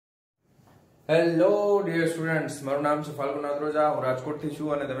Hello dear students, મારું નામ છે ફાલ્ગુન હું રાજકોટથી છું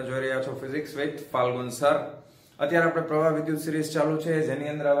અને તમે જોઈ રહ્યા છો ફિઝિક્સ વિથ ફાલ્ગુન સર. અત્યારે આપણે પ્રવાહ વિદ્યુત સિરીઝ ચાલુ છે,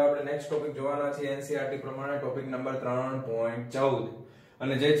 જેની અંદર હવે આપણે નેક્સ્ટ ટોપિક જોવાના છે NCERT પ્રમાણે ટોપિક નંબર 3.14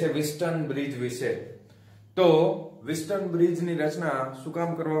 અને જે છે વિસ્ટન બ્રિજ વિશે. તો વિસ્ટન બ્રિજની રચના શું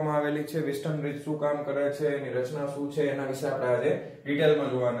કામ કરવામાં આવેલી છે, વિસ્ટન બ્રિજ શું કામ કરે છે, એની રચના શું છે, એના વિશે આપણે આજે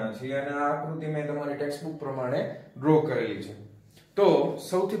ડિટેલમાં જોવાના છીએ અને આ આકૃતિ મેં તમારી ટેક્સ્ટબુક પ્રમાણે ડ્રો કરેલી છે. તો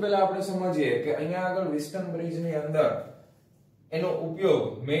સૌથી પહેલા આપણે સમજીએ કે અહીંયા આગળ વિસ્ટન બ્રિજની અંદર એનો ઉપયોગ,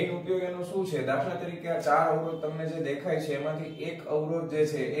 મેઇન ઉપયોગ એનો શું છે. દાખલા તરીકે આ ચાર અવરોધ તમને જે દેખાય છે એમાંથી એક અવરોધ જે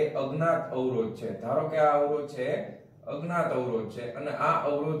છે એ અજ્ઞાત અવરોધ છે. ધારો કે આ અવરોધ છે અજ્ઞાત અવરોધ છે અને આ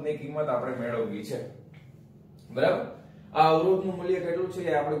અવરોધની કિંમત આપણે મેળવવી છે, બરાબર. આ અવરોધનું મૂલ્ય કેટલું છે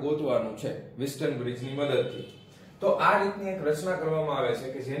એ આપણે ગોતવાનું છે વિસ્ટન બ્રિજની મદદથી. તો આ રીતની એક રચના કરવામાં આવે છે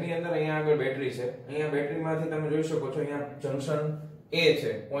કે જેની અંદર અહીંયા આગળ બેટરી છે. અહીંયા બેટરીમાંથી તમે જોઈ શકો છો, અહીંયા જંક્શન A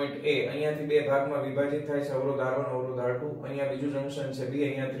છે, પોઈન્ટ A, અહીંયાથી બે ભાગમાં વિભાજિત થાય છે, અવરોધ R1 અવરોધ R2. અહીંયા બીજું જંક્શન છે B,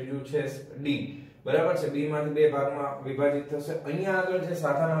 અહીંયા ત્રીજું છે D, બરાબર છે. B માંથી બે ભાગમાં વિભાજિત થશે. અહીંયા આગળ જે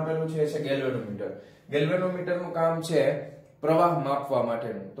સાધન આપેલું છે એ છે ગેલ્વેનોમીટર. ગેલ્વેનોમીટરનું કામ છે પ્રવાહ માપવા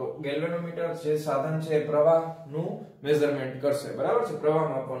માટેનું. તો ગેલ્વેનોમીટર જે સાધન છે પ્રવાહનું મેઝરમેન્ટ કરશે, બરાબર છે, પ્રવાહ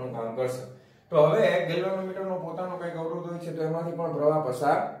માપવાનું કામ કરશે. તો હવે ગેલ્વેનોમીટરનો પોતાનો કંઈક અવરોધ હોય છે, તો એમાંથી પણ પ્રવાહ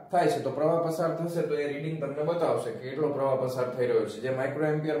પસાર થાય છે. તો પ્રવાહ પસાર થશે તો એ રીડિંગ તમને બતાવશે કે કેટલો પ્રવાહ પસાર થઈ રહ્યો છે, જે માઇક્રો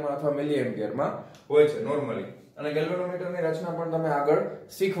એમ્પિયરમાં અથવા મિલી એમ્પિયરમાં હોય છે નોર્મલી. અને ગેલ્વેનોમીટરની રચના પણ તમે આગળ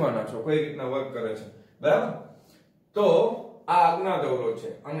શીખવાના છો, કઈ રીતના વર્ક કરે છે, બરાબર. તો આ અજ્ઞાત અવરોધ છે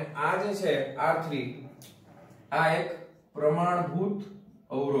અને આ જે છે R3, આ એક પ્રમાણભૂત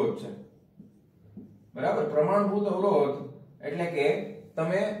અવરોધ છે, બરાબર. પ્રમાણભૂત અવરોધ એટલે કે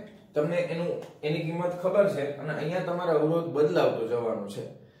તમને એની કિંમત ખબર છે અને અહીંયા તમારે અવરોધ બદલાવતો જવાનું છે.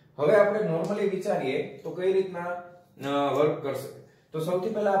 હવે આપણે નોર્મલી વિચારીએ તો કઈ રીતના વર્ક કરશે. તો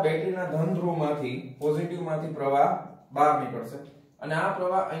સૌથી પહેલા આ બેટરીના ધન ધ્રુવમાંથી, પોઝિટિવમાંથી પ્રવાહ બહાર નીકળશે અને આ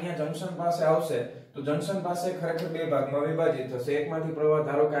પ્રવાહ અહીંયા જંક્શન પાસે આવશે. તો જંક્શન પાસે ખરેખર બે ભાગમાં વિભાજિત થશે. એકમાંથી પ્રવાહ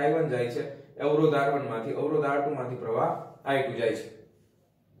ધારો કે I1 જાય છે અવરોધ R1 માંથી, અવરોધ R2 માંથી પ્રવાહ I2 જાય છે.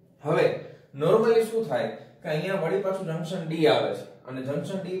 હવે નોર્મલી શું થાય કે અહીંયા વળી પાછું જંક્શન D આવે છે અને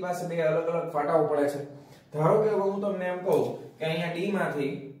જંક્શન D પાસે બે અલગ અલગ ફાટાઓ પડે છે. ધારો કે હું તમને એમ કહું કે અહીંયા D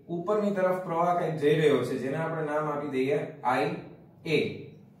માંથી ઉપરની તરફ પ્રવાહ કંઈક જઈ રહ્યો છે, જેને આપણે નામ આપી દઈએ IA.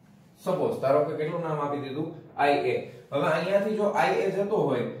 સપોઝ ધારો કે કેટલું નામ આપી દીધું, IA. હવે અહીંયાથી જો IA જતો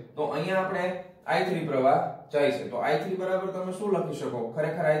હોય તો અહીંયા આપણે I3 પ્રવાહ જાય છે. તો I3 બરાબર તમે શું લખી શકો,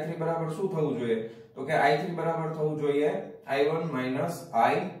 ખરેખર I3 બરાબર શું થવું જોઈએ, તો કે I3 બરાબર થવું જોઈએ I1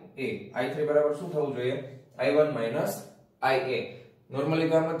 IA. I3 બરાબર શું થવું જોઈએ, I1 IA. નોર્મલી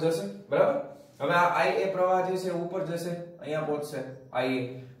તો આમ જ જશે, બરાબર. હવે આ IA પ્રવાહ જે છે ઉપર જશે, અહીંયા પહોંચશે IA.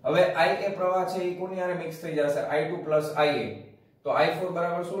 હવે IA પ્રવાહ છે એ કોની હારે મિક્સ થઈ જશે, I2 IA. તો I4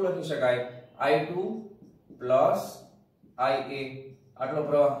 બરાબર શું લખી શકાય, I2 IA. આટલો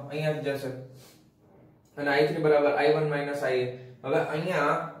પ્રવાહ અહીંયા જશે અને I3 બરાબર I1 IA. હવે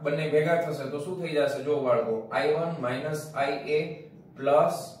અહીંયા બંને ભેગા થશે તો શું થઈ જશે, જો બાળકો, I1 IA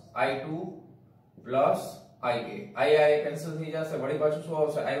I2 IA cancel થઈ જશે. વળી પાછું શું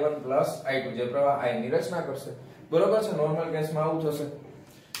આવશે, I1 I2, જે પ્રવાહ I ની રચના કરશે, બરોબર છે. નોર્મલ કેસમાં આવું થશે.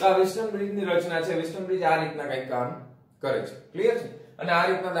 તો આ વિસ્ટન બ્રિજની રચના છે. વિસ્ટન બ્રિજ આ રીતના કંઈક કામ કરે છે, ક્લિયર છે. અને આ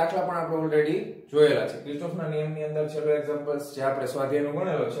રીતના દાખલા પણ આપણે ઓલરેડી જોયેલા છે. કિર્ચોફના નિયમની અંદર છેલ્લો એક્ઝામ્પલ્સ જે આપણે સ્વાધ્યાયનો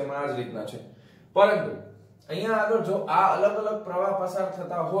ગણેલો છે એમાં આ જ રીતના છે. પરંતુ અહીંયા આગળ જો આ અલગ અલગ પ્રવાહ પસાર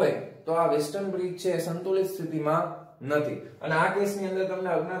થતા હોય તો આ વિસ્ટન બ્રિજ છે સંતુલિત સ્થિતિમાં નથી અને આ કેસની અંદર તમને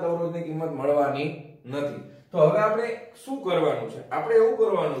અજ્ઞાત અવરોધની કિંમત મળવાની નથી. તો હવે આપણે શું કરવાનું છે, આપણે એવું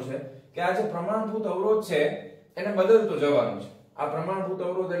કરવાનું છે કે આ જે પ્રમાણભૂત અવરોધ છે એને બદલતો જવાનું છે. આ પ્રમાણભૂત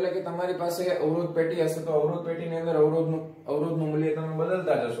અવરોધ એટલે કે તમારી પાસે અવરોધ પેટી હશે તો અવરોધ પેટીની અંદર અવરોધનું મૂલ્ય તમે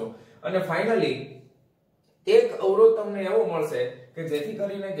બદલતા જશો અને ફાઇનલી એક અવરોધ તમને એવો મળશે કે જેથી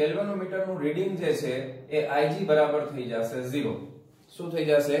કરીને ગેલ્વેનોમીટરનું રીડિંગ જે છે એ Ig બરાબર થઈ જશે 0. શું થઈ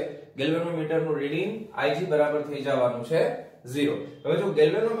જશે, ગેલ્વેનોમીટરનું રીડિંગ Ig બરાબર થઈ જવાનું છે 0. હવે જો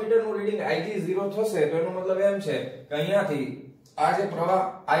ગેલ્વેનોમીટરનું રીડિંગ Ig 0 થશે તો એનો મતલબ એમ છે કે અહીંયાથી આ જે પ્રવાહ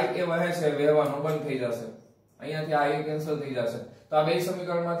IA વહે છે વહેવાનો બંધ થઈ જશે. અહીંયાથી આ IA કેન્સલ થઈ જશે. તો આ બે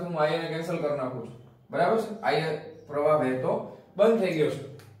સમીકરણમાંથી હું IA ને કેન્સલ કરી નાખું છું, બરાબર છે. IA પ્રવાહ વહેતો બંધ થઈ ગયો છે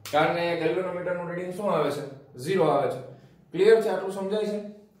કારણ કે ગેલ્વેનોમીટરનું રીડિંગ શું આવે છે, 0 આવે છે. ક્લિયર છે, આટલું સમજાય છે.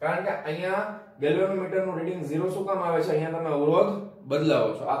 કારણ કે અહીંયા ગેલ્વેનોમીટરનું રીડિંગ 0 શું કામ આવે છે, અહીંયા તમે અવરોધ બદલાવો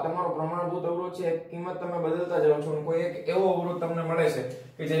છો. આ તમારો પ્રમાણભૂત અવરોધ છે, એક કિંમત તમે બદલતા જાવ છો અને કોઈ એક એવો અવરોધ તમને મળે છે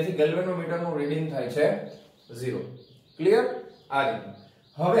કે જેથી ગેલ્વેનોમીટરનું રીડિંગ થાય છે 0. ક્લિયર, આ રીતે.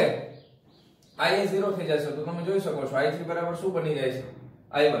 હવે IA 0 થઈ જશે તો તમે જોઈ શકો છો I3 બરાબર શું બની જાય છે,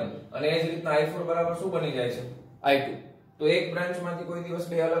 I1, અને એ જ રીતના I4 બરાબર શું બની જાય છે, I2. તો એક બ્રાન્ચમાંથી કોઈ દિવસ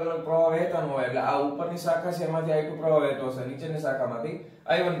બે અલગ અલગ પ્રવાહ વહેતા ન હોય એટલે આ ઉપરની શાખા છે એમાંથી I2 પ્રવાહ વહેતો હશે, નીચેની શાખામાંથી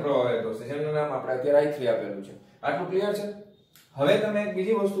I1 પ્રવાહ વહેતો હશે, જેનું નામ આપણે અત્યારે I3 આપેલું છે. આટલું ક્લિયર છે? હવે તમે એક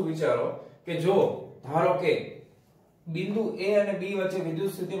બીજી વસ્તુ વિચારો કે જો ધારો કે બિંદુ A અને B વચ્ચે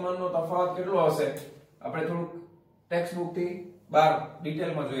વિદ્યુત સ્થિતિમાનનો તફાવત કેટલો હશે, આપણે થોડુંક ટેક્સ્ટ બુક થી બહાર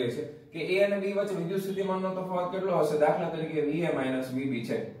ડિટેલમાં જોઈએ છે કે A અને B વચ્ચે વિદ્યુત સ્થિતિમાનનો તફાવત કેટલો હશે. દાખલા તરીકે VA VB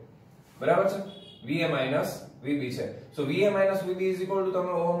છે, બરાબર છે, VA VB છે. સો VA VB is equal to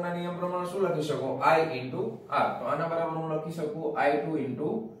તમે ઓહમના નિયમ પ્રમાણે શું લખી શકો, I into R. તો આના બરાબર હું લખી શકું I2 into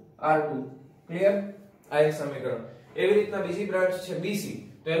R2. ક્લિયર? આ એક સમીકરણ. એવી રીતના બીજી બ્રાન્ચ છે BC,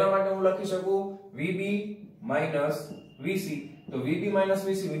 તો એના માટે હું લખી શકું VB VC. તો VB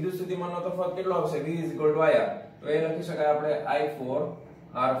VC વિદ્યુત સ્થિતિમાનનો તફાવત કેટલો આવશે, V is equal to IR. તો એ લખી શકાય આપણે I4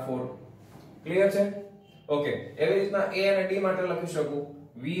 R4. ક્લિયર છે? ઓકે. એવી રીતના A અને D માટે લખી શકું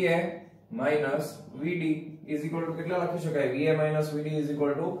VA VD is equal to કેટલા લખી શકાય, VA VD is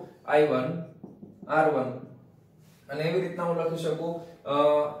equal to I1 R1. અને એવી રીતના હું લખી શકું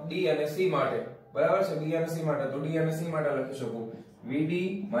D અને C માટે, બરાબર છે, B અને C માટે. તો D અને C માટે લખી શકું VD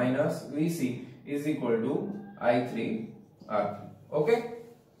VC is equal to I3 R3. Okay,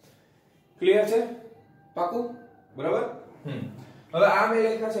 clear છે? પાકું? બરાબર. હવે આ મેં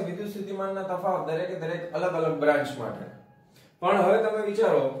લખ્યા છે વિદ્યુત સ્થિતિમાનના તફાવત દરેકે દરેક અલગ અલગ બ્રાન્ચ માટે. પણ હવે તમે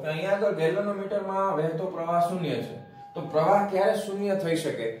વિચારો કે અહીંયા આગળ ગેલ્વેનોમીટરમાં વહેતો પ્રવાહ શૂન્ય છે. તો પ્રવાહ ક્યારે શૂન્ય થઈ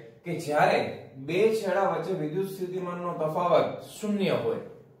શકે કે જ્યારે બે છેડા વચ્ચે વિદ્યુત સ્થિતિમાનનો તફાવત શૂન્ય હોય.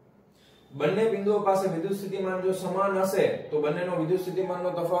 બંને બિંદુઓ પાસે વિદ્યુત સ્થિતિમાન જો સમાન હશે તો બંનેનો વિદ્યુત સ્થિતિમાનનો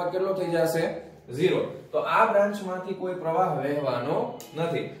તફાવત કેટલો થઈ જશે, 0. તો આ બ્રાન્ચમાંથી કોઈ પ્રવાહ વહેવાનો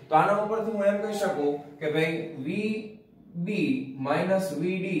નથી. તો આના ઉપરથી હું એમ કહી શકું કે ભાઈ VB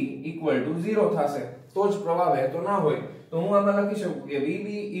VD equal to 0 થશે, તો જ પ્રવાહ વહેતો ના હોય. તો હું આમાં લખી શકું કે VB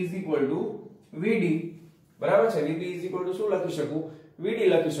is equal to VD, બરાબર છે. VB is equal to શું લખી શકું, VD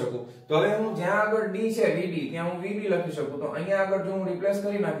લખી શકું. તો હવે હું જ્યાં આગળ D છે VD ત્યાં હું VB લખી શકું. તો અહીંયા આગળ જો હું રિપ્લેસ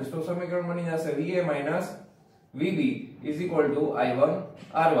કરી નાખીશ તો સમીકરણ બની જશે VA VB is equal to I1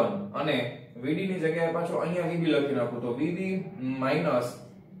 R1. અને VD ની જગ્યાએ પાછો અહીંયા VB લખી નાખું તો VB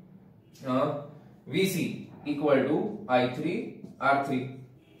VC equal to I3 R3.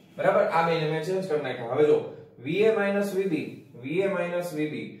 બરાબર, આ બેને મેં ચેન્જ કરી નાખ્યા. હવે જો VA VB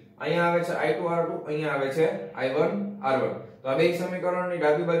અહીંયા આવે છે I2 R2, અહીંયા આવે છે I1 R1. તો આ બે સમીકરણની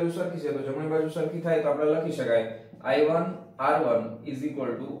ડાબી બાજુ સરખી છે તો જમણી બાજુ સરખી થાય તો આપણે લખી શકાય I1 R1 is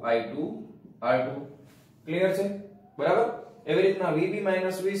equal to I2 R2. Clear છે? બરાબર. એવી રીતના VB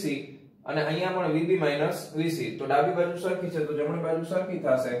VC અને અહીંયા પણ VB VC, તો ડાબી બાજુ સરખી છે તો જમણી બાજુ સરખી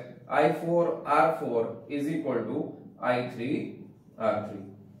થશે I4 R4 is equal to I3 R3.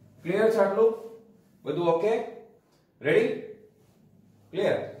 Clear છે? આટલું બધું ઓકે? રેડી?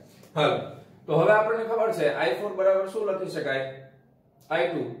 ક્લિયર? હાલ, તો હવે આપણને ખબર છે I4 બરાબર શું લખી શકાય,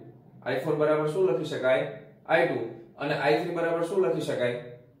 I2. I4 બરાબર શું લખી શકાય, I2. અને I3 બરાબર શું લખી શકાય,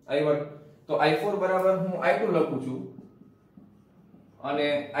 I1. તો I4 બરાબર હું I2 લખું છું અને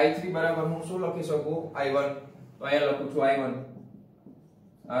I3 બરાબર હું શું લખી શકું, I1. તો અહીંયા લખું છું I1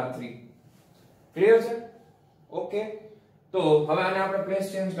 R3. ક્લિયર છે? ઓકે. તો હવે આને આપણે પ્લેસ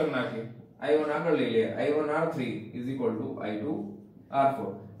ચેન્જ કરી નાખીએ. I1 આગળ લઈ લઈએ, I1 R3 is equal to I2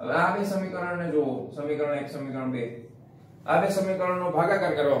 R4. હવે આ બે સમીકરણને જો સમીકરણ 1 સમીકરણ 2 આ બે સમીકરણનો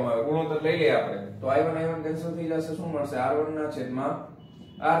ભાગાકાર કરવામાં આવે, ગુણોત્તર લઈ લઈએ આપણે. તો I1 કેન્સલ થઈ જશે, શું મળશે, R1 ના છેદમાં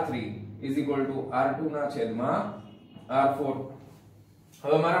R3 is equal to R2 ના છેદમાં R4.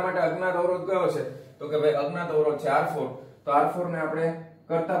 હવે મારા માટે અજ્ઞાત અવરોધ કયો છે તો કે ભાઈ અજ્ઞાત અવરોધ છે R4. તો R4 ને આપણે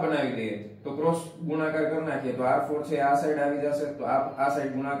કરતા બનાવી દઈએ તો ક્રોસ ગુણાકાર કરી નાખીએ તો R4 છે આ સાઈડ આવી જશે તો આ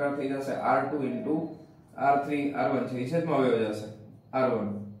સાઈડ ગુણાકાર થઈ જશે R2 into R3 R1 છે એ છેદમાં વયો જશે R1.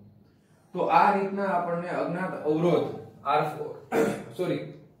 તો આ રીતના આપણને અજ્ઞાત અવરોધ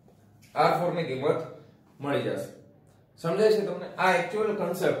R4 ની કિંમત મળી જશે. સમજાય છે તમને? આ એક્ચ્યુઅલ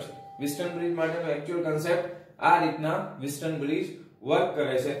કન્સેપ્ટ વ્હીટસ્ટોન બ્રિજ માટેનો એક્ચ્યુઅલ કન્સેપ્ટ આ રીતના વ્હીટસ્ટોન બ્રિજ વર્ક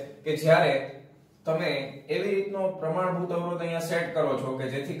કરે છે કે જ્યારે તમે એવી રીતનો પ્રમાણભૂત અવરોધ અહીંયા સેટ કરો છો કે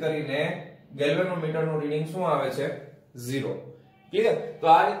જેથી કરીને ગેલ્વેનોમીટરનું રીડિંગ શું આવે છે, 0. ક્લિયર? તો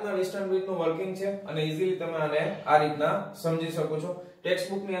આ રીતના વ્હીટસ્ટોન બ્રિજનું વર્કિંગ છે અને ઈઝીલી તમે આને આ રીતના સમજી શકો છો. ટેક્સ્ટ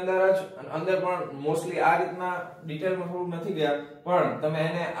બુક ની અંદર પણ મોસ્ટલી આ રીતના ડિટેલમાં થોડું નથી ગયા પણ તમે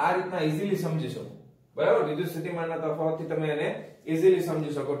એને આ રીતના ઈઝીલી સમજી શકો. બરાબર, વિદ્યુત સ્થિતિમાનના તફાવતથી તમે એને ઈઝીલી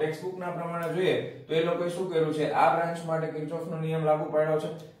સમજી શકો. ટેક્સ્ટ બુક ના પ્રમાણે જોઈએ તો એ લોકોએ શું કર્યું છે, આ બ્રાન્ચ માટે કિર્ચોફનો નિયમ લાગુ પાડ્યો છે,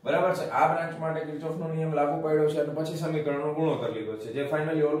 બરાબર છે, આ બ્રાન્ચ માટે કિર્ચોફનો નિયમ લાગુ પાડ્યો છે અને પછી સમીકરણનો ગુણોત્તર લીધો છે જે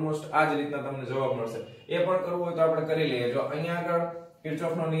ફાઇનલી ઓલમોસ્ટ આ જ રીતના તમને જવાબ મળશે. એ પણ કરવું હોય તો આપણે કરી લઈએ. જો અહીંયા આગળ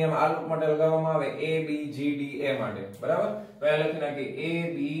કિર્ચોફનો નિયમ આ લૂપ માટે લગાવવામાં આવે A B G D A માટે, બરાબર, તો અહીંયા લખી નાખીએ A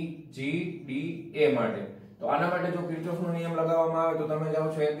B G D A માટે. તો આના માટે જો કિર્ચોફનો નિયમ લગાવવામાં આવે તો તમે જાઓ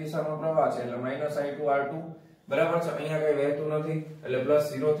છો એક દિશામાં પ્રવાહ છે એટલે -I2 R2 બરાબર છે, અહીંયા કઈ વહેતું નથી એટલે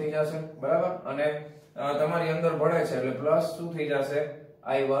 +0 થઈ જશે બરાબર, અને તમારી અંદર ભળે છે એટલે પ્લસ શું થઈ જશે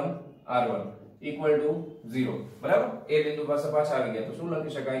I1 R1 equal to 0 બરાબર, એ બિંદુ પાસે પાછા આવી ગયા તો શું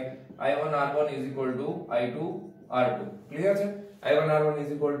લખી શકાય I1 R1 is equal to I2 R2 clear છે, I1 R1 is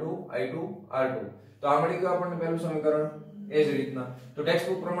equal to I2 R2 તો આ મળી ગયું આપણને પહેલું સમીકરણ. એ જ રીતના તો ટેક્સ્ટ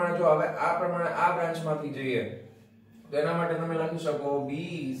બુક પ્રમાણે જો હવે આ પ્રમાણે આ બ્રાન્ચમાંથી જઈએ તો એના માટે તમે લખી શકો B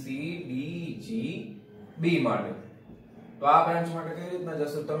C D G B માટે, તો આ બ્રાન્ચ માટે કઈ રીતના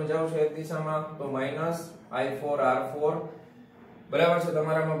જશે તમે જાઓ છો એક દિશામાં તો -I4 R4 બરાબર છે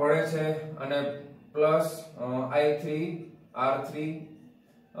તમારામાં ભળે છે અને +I3 R3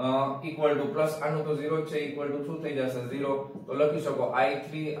 equal to plus આનું તો 0 છે equal to શું થઈ જશે 0, તો લખી શકો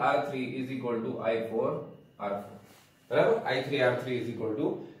I3 R3 is equal to I4 R4 બરાબર, I3 R3 is equal to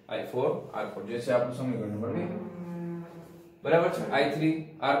I4 R4 જે છે આપણું સમીકરણ નંબર 2 બરાબર છે, I3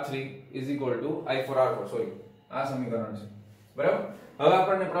 R3 is equal to I4 R4 sorry આ સમીકરણ છે બરાબર. હવે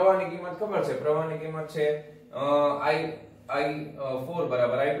આપણને પ્રવાહની કિંમત ખબર છે, પ્રવાહની કિંમત છે I4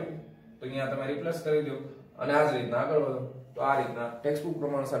 બરાબર I2 તો અહીંયા તમે રિપ્લેસ કરી દો અને આ જ રીતના આગળ વધો તો આ રીતના ટેક્સ્ટ બુક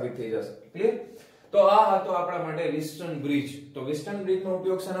પ્રમાણે સાબિત થઈ જશે. ક્લિયર? તો આ હતો આપણા માટે વ્હીટસ્ટોન બ્રિજ. તો વ્હીટસ્ટોન બ્રિજ નો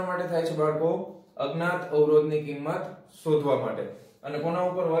ઉપયોગ શેના માટે થાય છે બાળકો? અજ્ઞાત અવરોધની કિંમત શોધવા માટે. અને કોના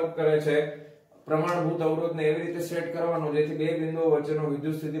ઉપર વર્ક કરે છે? પ્રમાણભૂત અવરોધને એવી રીતે સેટ કરવાનો જેથી બે બિંદુઓ વચ્ચેનો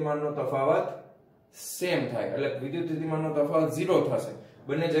વિદ્યુત સ્થિતિમાનનો તફાવત સેમ થાય, એટલે વિદ્યુત સ્થિતિમાનનો તફાવત 0 થશે.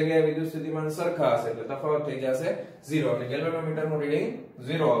 બંને જગ્યાએ વિદ્યુત સ્થિતિમાન સરખા હશે એટલે તફાવત થઈ જશે 0 અને ગેલ્વેનોમીટરનું રીડિંગ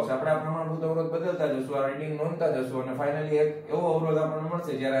 0 આવશે. આપણે આ પ્રમાણભૂત અવરોધ બદલતા જશું, આ રીડિંગ નોંધતા જશું અને ફાઇનલી એક એવો અવરોધ આપણને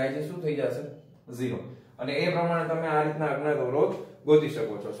મળશે જ્યારે Ij શું થઈ જશે 0 અને એ પ્રમાણે તમે આ રીતના અજ્ઞાત અવરોધ ગોતી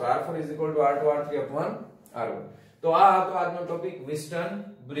શકો છો. સો R4 R2 R3 R1. તો આ હતો આજનો ટોપિક વ્હીટસ્ટોન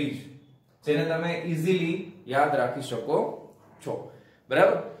બ્રિજ, જેને તમે ઈઝીલી યાદ રાખી શકો છો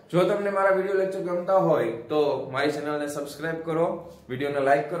બરાબર. જો તમને મારા વિડિયો લેક્ચર ગમતા હોય તો મારી ચેનલને સબસ્ક્રાઇબ કરો, વિડિયોને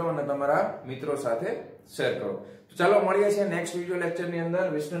લાઈક કરો અને તમારા મિત્રો સાથે શેર કરો. તો ચાલો મળીએ છીએ નેક્સ્ટ વિડિયો લેક્ચરની અંદર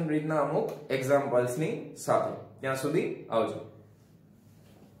વ્હીટસ્ટોન બ્રિજના અમુક એક્ઝામ્પલ્સની સાથે. ત્યાં સુધી આવજો.